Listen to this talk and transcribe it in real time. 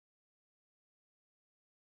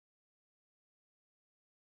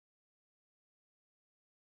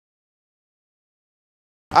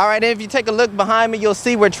All right, if you take a look behind me, you'll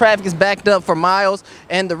see where traffic is backed up for miles.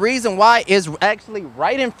 And the reason why is actually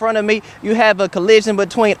right in front of me. You have a collision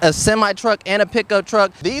between a semi-truck and a pickup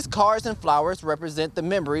truck. These cars and flowers represent the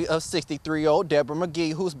memory of 63-year-old Deborah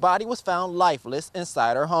McGee, whose body was found lifeless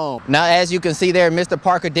inside her home. Now, as you can see there, Mr.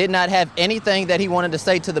 Parker did not have anything that he wanted to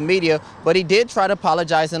say to the media, but he did try to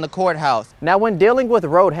apologize in the courthouse. Now, when dealing with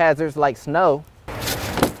road hazards like snow,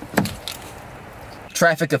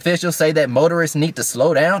 traffic officials say that motorists need to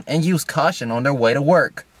slow down and use caution on their way to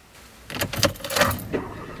work.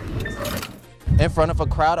 In front of a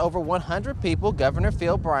crowd over 100 people, Governor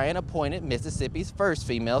Phil Bryant appointed Mississippi's first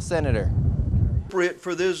female senator.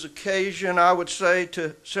 For this occasion, I would say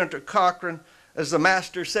to Senator Cochran, as the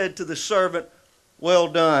master said to the servant, "Well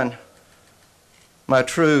done, my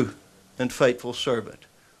true and faithful servant."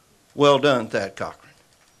 Well done, Thad Cochran.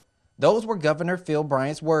 Those were Governor Phil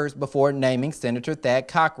Bryant's words before naming Senator Thad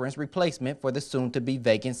Cochran's replacement for the soon-to-be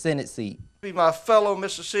vacant Senate seat. My fellow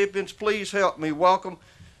Mississippians, please help me welcome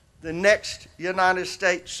the next United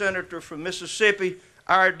States Senator from Mississippi,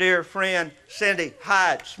 our dear friend, Cindy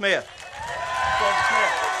Hyde Smith.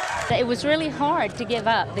 It was really hard to give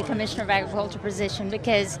up the Commissioner of Agriculture position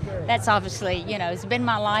because that's obviously, it's been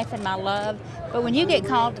my life and my love. But when you get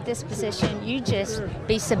called to this position, you just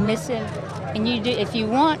be submissive. And if you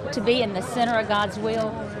want to be in the center of God's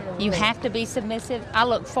will, you have to be submissive. I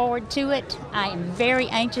look forward to it. I am very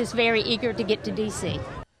anxious, very eager to get to D.C.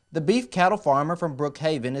 The beef cattle farmer from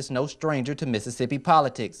Brookhaven is no stranger to Mississippi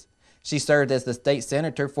politics. She served as the state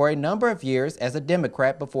senator for a number of years as a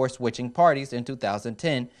Democrat before switching parties in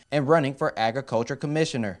 2010 and running for agriculture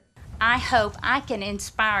commissioner. I hope I can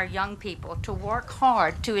inspire young people to work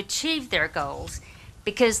hard to achieve their goals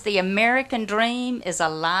because the American dream is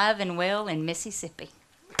alive and well in Mississippi.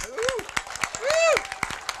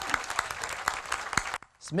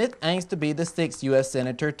 Smith aims to be the 6th U.S.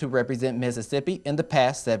 Senator to represent Mississippi in the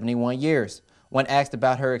past 71 years. When asked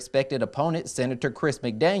about her expected opponent, Senator Chris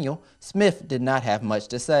McDaniel, Smith did not have much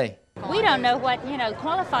to say. We don't know what,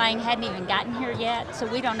 qualifying hadn't even gotten here yet, so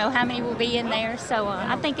we don't know how many will be in there. So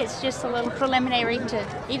I think it's just a little preliminary to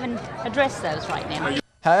even address those right now.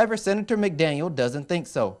 However, Senator McDaniel doesn't think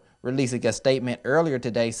so, releasing a statement earlier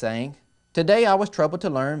today saying, "Today I was troubled to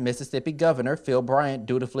learn Mississippi Governor Phil Bryant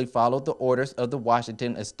dutifully followed the orders of the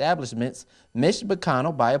Washington establishment's Mitch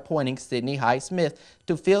McConnell by appointing Sidney Hyde Smith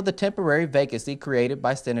to fill the temporary vacancy created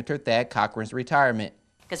by Senator Thad Cochran's retirement."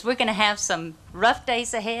 Because we're going to have some rough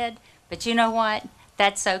days ahead, but you know what?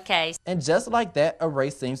 That's okay. And just like that, a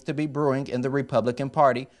race seems to be brewing in the Republican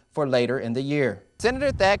Party for later in the year.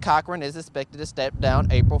 Senator Thad Cochran is expected to step down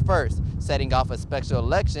April 1st, setting off a special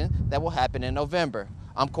election that will happen in November.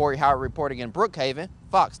 I'm Corey Howard reporting in Brookhaven,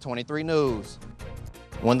 Fox 23 News.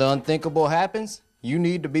 When the unthinkable happens, you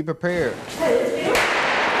need to be prepared.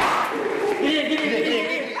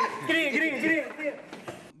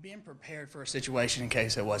 Being prepared for a situation in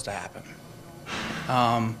case it was to happen.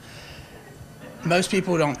 Most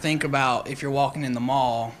people don't think about if you're walking in the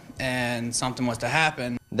mall and something was to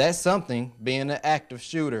happen. That's something being an active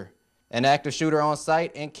shooter. An active shooter on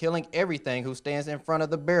site and killing everything who stands in front of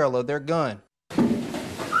the barrel of their gun,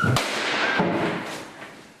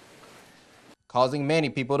 causing many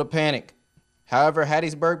people to panic. However,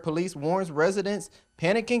 Hattiesburg police warns residents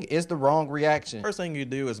panicking is the wrong reaction. First thing you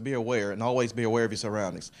do is be aware and always be aware of your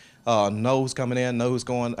surroundings. Know who's coming in, know who's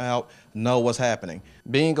going out, know what's happening.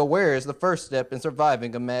 Being aware is the first step in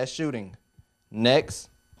surviving a mass shooting. Next.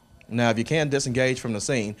 Now, if you can disengage from the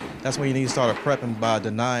scene, that's when you need to start prepping by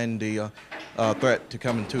denying the threat to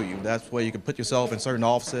coming to you. That's where you can put yourself in certain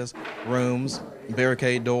offices, rooms,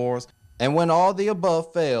 barricade doors. And when all the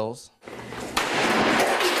above fails,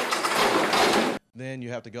 then you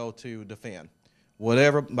have to go to defend.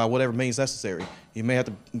 By whatever means necessary. You may have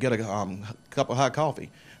to get a cup of hot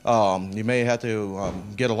coffee. You may have to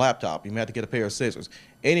get a laptop. You may have to get a pair of scissors.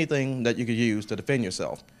 Anything that you could use to defend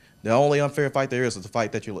yourself. The only unfair fight there is the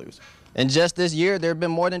fight that you lose. And just this year, there have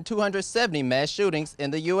been more than 270 mass shootings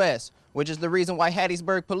in the U.S., which is the reason why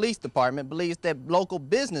Hattiesburg Police Department believes that local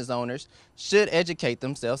business owners should educate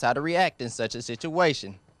themselves how to react in such a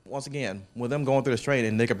situation. Once again, with them going through this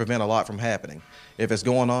training, they can prevent a lot from happening. If it's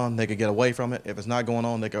going on, they can get away from it. If it's not going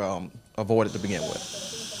on, they can avoid it to begin with.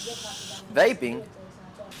 Vaping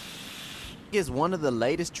is one of the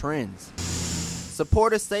latest trends.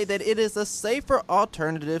 Supporters say that it is a safer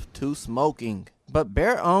alternative to smoking. But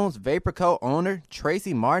Bear Owns Vapor Co. owner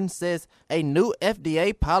Tracy Martin says a new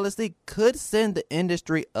FDA policy could send the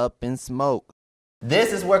industry up in smoke.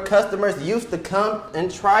 This is where customers used to come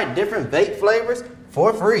and try different vape flavors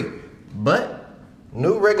for free. But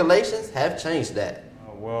new regulations have changed that.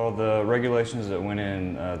 Well, the regulations that went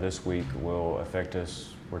in this week will affect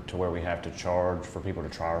us to where we have to charge for people to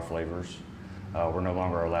try our flavors. We're no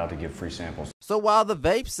longer allowed to give free samples. So while the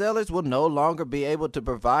vape sellers will no longer be able to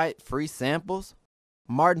provide free samples,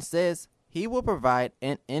 Martin says he will provide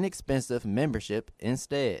an inexpensive membership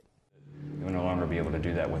instead. We'll no longer be able to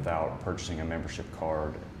do that without purchasing a membership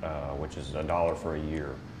card, which is $1 for a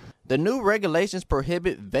year. The new regulations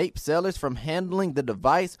prohibit vape sellers from handling the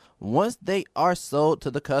device once they are sold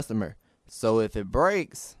to the customer. So if it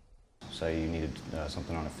breaks, Say you needed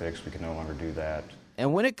something on a fix, we can no longer do that.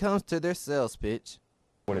 and when it comes to their sales pitch,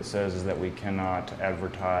 What it says is that we cannot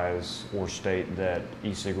advertise or state that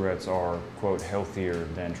e-cigarettes are, quote, healthier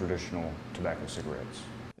than traditional tobacco cigarettes.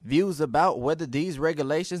 views about whether these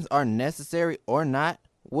regulations are necessary or not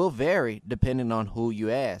will vary depending on who you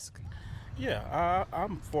ask. Yeah,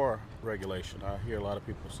 I'm for regulation. I hear a lot of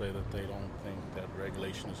people say that they don't think that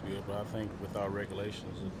regulation is good, but I think without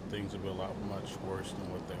regulations, things would be a lot much worse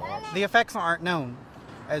than what they are. The effects aren't known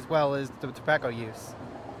as well as the tobacco use,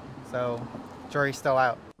 so jury's still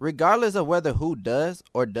out. Regardless of whether who does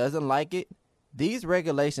or doesn't like it, these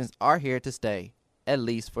regulations are here to stay, at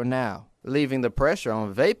least for now, leaving the pressure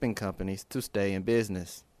on vaping companies to stay in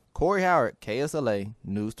business. Corey Howard, KSLA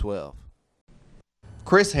News 12.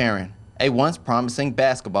 Chris Herron, a once promising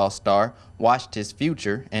basketball star, watched his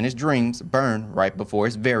future and his dreams burn right before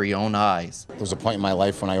his very own eyes. There was a point in my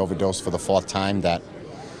life when I overdosed for the 4th time that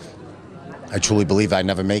I truly believe I'd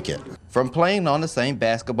never make it. From playing on the same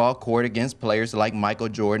basketball court against players like Michael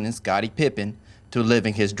Jordan and Scottie Pippen to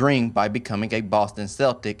living his dream by becoming a Boston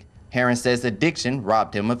Celtic, Herron says addiction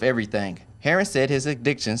robbed him of everything. Herron said his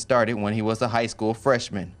addiction started when he was a high school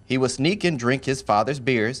freshman. He would sneak and drink his father's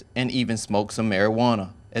beers and even smoke some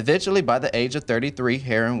marijuana. Eventually, by the age of 33,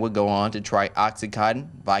 Herron would go on to try Oxycontin,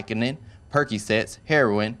 Vicodin, Percocets,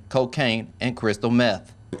 heroin, cocaine, and crystal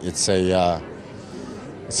meth. It's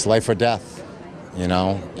life or death, you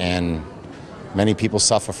know, and many people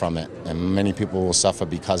suffer from it, and many people will suffer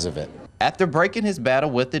because of it. After breaking his battle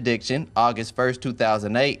with addiction August 1st,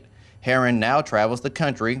 2008, Herron now travels the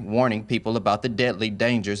country warning people about the deadly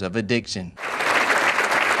dangers of addiction.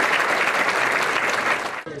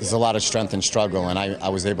 There's a lot of strength and struggle, and I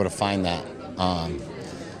was able to find that.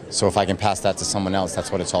 So if I can pass that to someone else,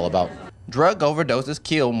 that's what it's all about. Drug overdoses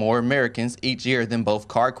kill more Americans each year than both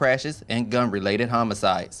car crashes and gun-related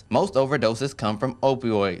homicides. Most overdoses come from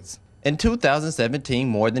opioids. In 2017,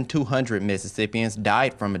 more than 200 Mississippians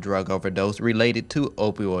died from a drug overdose related to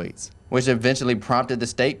opioids, which eventually prompted the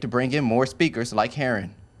state to bring in more speakers like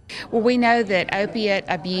Herron. Well, we know that opiate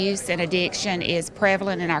abuse and addiction is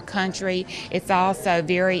prevalent in our country. It's also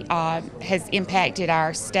has impacted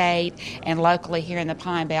our state and locally here in the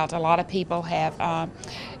Pine Belt. A lot of people have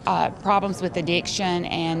problems with addiction,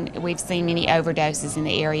 and we've seen many overdoses in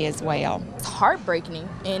the area as well. It's heartbreaking,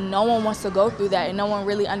 and no one wants to go through that, and no one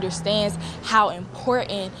really understands how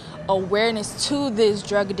important awareness to this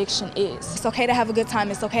drug addiction is. It's okay to have a good time,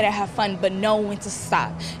 it's okay to have fun, but know when to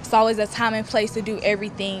stop. It's always a time and place to do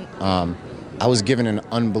everything. I was given an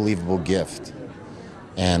unbelievable gift,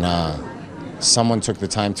 and someone took the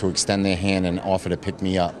time to extend their hand and offer to pick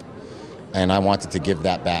me up, and I wanted to give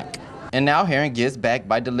that back. And now Herron gives back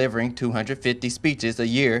by delivering 250 speeches a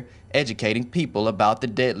year, educating people about the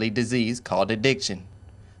deadly disease called addiction.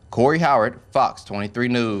 Corey Howard, Fox 23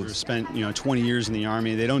 News. Spent 20 years in the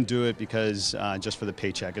Army. They don't do it because just for the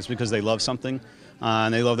paycheck. It's because they love something,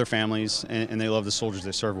 and they love their families, and they love the soldiers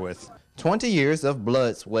they serve with. 20 years of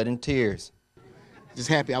blood, sweat, and tears. Just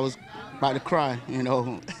happy. I was about to cry,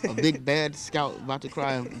 a big bad scout about to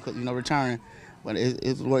cry because, retiring. But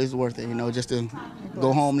it's worth it, just to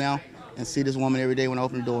go home now and see this woman every day when I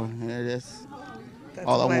open the door. That's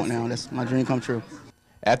all I want now. That's my dream come true.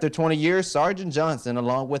 After 20 years, Sergeant Johnson,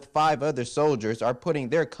 along with 5 other soldiers, are putting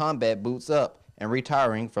their combat boots up and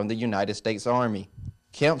retiring from the United States Army.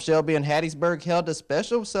 Camp Shelby in Hattiesburg held a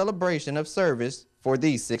special celebration of service for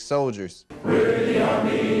these 6 soldiers. We're the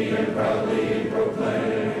Army and proudly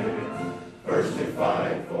proclaim, first to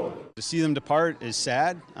fight for. To see them depart is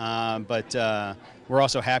sad, but we're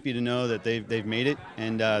also happy to know that they've made it,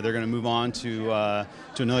 and they're going to move on to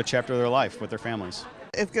another chapter of their life with their families.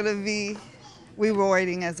 It's going to be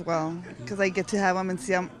rewarding as well, because I get to have him and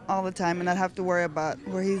see him all the time and not have to worry about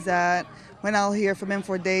where he's at, when I'll hear from him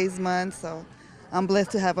for days, months, so I'm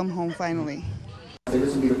blessed to have him home finally.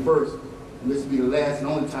 This will be the first, and this will be the last and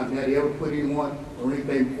only time Daddy ever put anyone or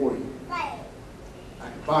anything before you. I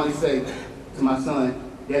can finally say to my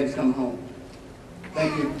son, Daddy's coming home.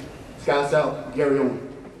 Thank you. Scouts out, Gary Owen.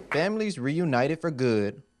 Families reunited for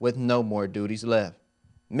good with no more duties left.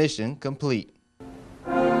 Mission complete.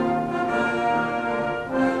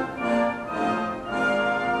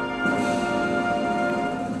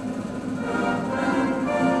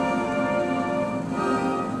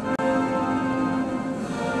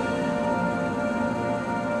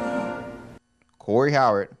 Corey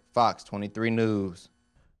Howard, Fox 23 News.